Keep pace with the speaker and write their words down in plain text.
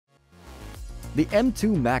The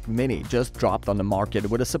M2 Mac Mini just dropped on the market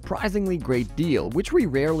with a surprisingly great deal, which we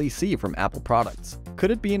rarely see from Apple products. Could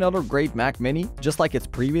it be another great Mac Mini, just like its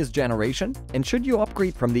previous generation? And should you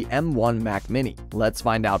upgrade from the M1 Mac Mini? Let's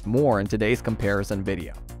find out more in today's comparison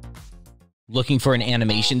video. Looking for an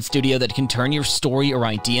animation studio that can turn your story or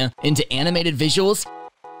idea into animated visuals?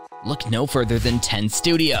 Look no further than 10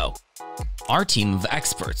 Studio. Our team of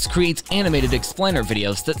experts creates animated explainer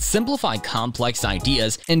videos that simplify complex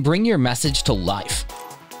ideas and bring your message to life.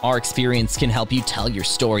 Our experience can help you tell your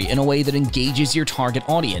story in a way that engages your target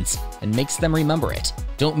audience and makes them remember it.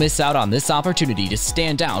 Don't miss out on this opportunity to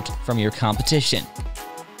stand out from your competition.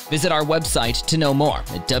 Visit our website to know more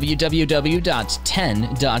at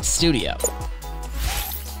www.10.studio.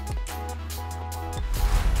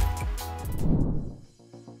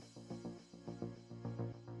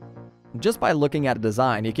 Just by looking at the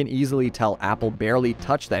design, you can easily tell Apple barely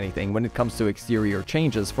touched anything when it comes to exterior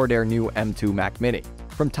changes for their new M2 Mac Mini.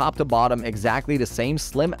 From top to bottom, exactly the same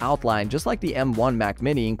slim outline just like the M1 Mac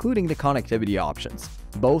Mini, including the connectivity options.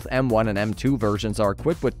 Both M1 and M2 versions are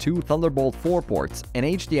equipped with 2 Thunderbolt 4 ports, an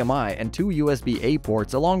HDMI, and 2 USB-A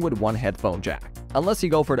ports along with 1 headphone jack. Unless you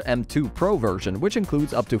go for the M2 Pro version, which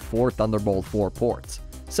includes up to 4 Thunderbolt 4 ports.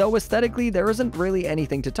 So aesthetically, there isn't really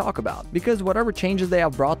anything to talk about, because whatever changes they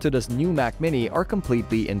have brought to this new Mac Mini are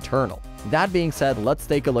completely internal. That being said, let's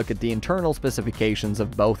take a look at the internal specifications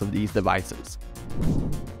of both of these devices.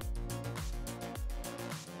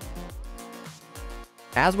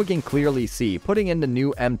 As we can clearly see, putting in the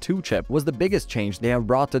new M2 chip was the biggest change they have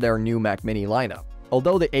brought to their new Mac Mini lineup.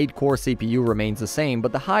 Although the 8-core CPU remains the same,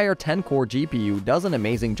 but the higher 10-core GPU does an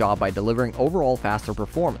amazing job by delivering overall faster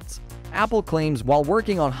performance. Apple claims while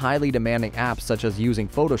working on highly demanding apps such as using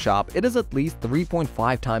Photoshop, it is at least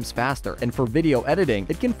 3.5 times faster, and for video editing,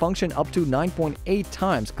 it can function up to 9.8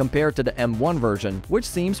 times compared to the M1 version, which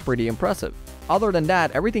seems pretty impressive. Other than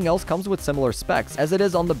that, everything else comes with similar specs as it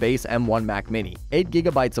is on the base M1 Mac Mini,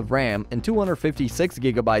 8GB of RAM and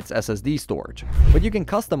 256GB SSD storage. But you can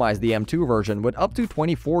customize the M2 version with up to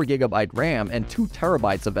 24GB RAM and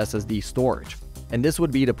 2TB of SSD storage. And this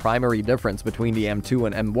would be the primary difference between the M2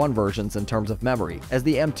 and M1 versions in terms of memory, as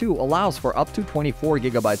the M2 allows for up to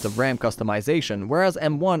 24GB of RAM customization, whereas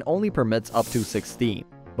M1 only permits up to 16.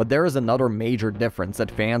 But there is another major difference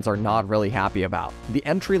that fans are not really happy about. The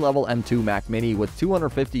entry-level M2 Mac Mini with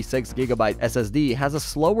 256GB SSD has a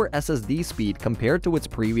slower SSD speed compared to its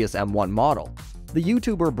previous M1 model. The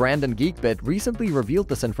YouTuber Brandon Geekbit recently revealed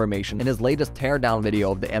this information in his latest teardown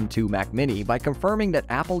video of the M2 Mac Mini by confirming that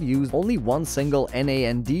Apple used only one single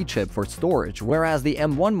NAND chip for storage, whereas the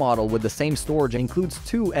M1 model with the same storage includes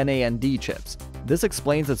 2 NAND chips. This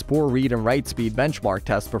explains its poor read and write speed benchmark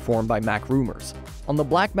test performed by MacRumors. On the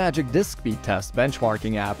Blackmagic Disk Speed Test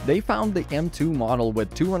benchmarking app, they found the M2 model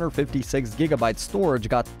with 256GB storage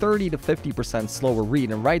got 30 to 50% slower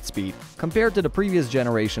read and write speed compared to the previous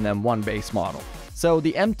generation M1 base model. So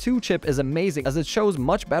the M2 chip is amazing as it shows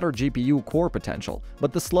much better GPU core potential,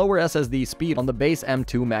 but the slower SSD speed on the base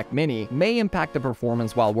M2 Mac Mini may impact the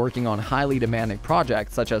performance while working on highly demanding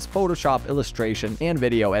projects such as Photoshop, illustration, and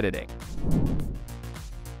video editing.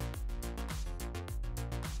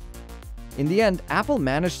 In the end, Apple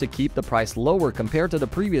managed to keep the price lower compared to the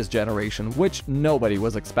previous generation, which nobody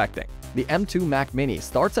was expecting. The M2 Mac Mini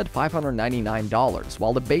starts at $599,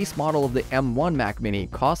 while the base model of the M1 Mac Mini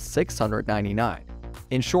costs $699.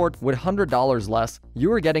 In short, with $100 less,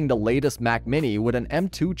 you are getting the latest Mac Mini with an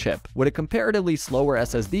M2 chip with a comparatively slower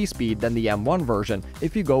SSD speed than the M1 version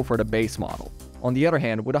if you go for the base model. On the other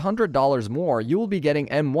hand, with $100 more, you will be getting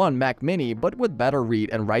M1 Mac Mini but with better read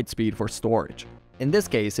and write speed for storage. In this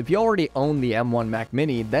case, if you already own the M1 Mac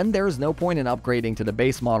Mini, then there is no point in upgrading to the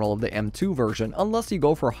base model of the M2 version unless you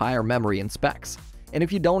go for higher memory and specs. And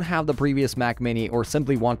if you don't have the previous Mac Mini or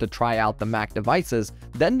simply want to try out the Mac devices,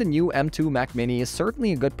 then the new M2 Mac Mini is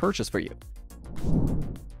certainly a good purchase for you.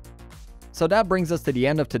 So that brings us to the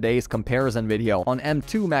end of today's comparison video on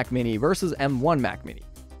M2 Mac Mini versus M1 Mac Mini.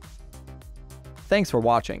 Thanks for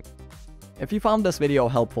watching. If you found this video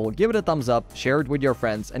helpful, give it a thumbs up, share it with your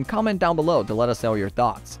friends, and comment down below to let us know your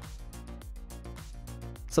thoughts.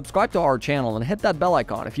 Subscribe to our channel and hit that bell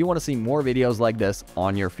icon if you want to see more videos like this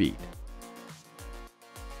on your feed.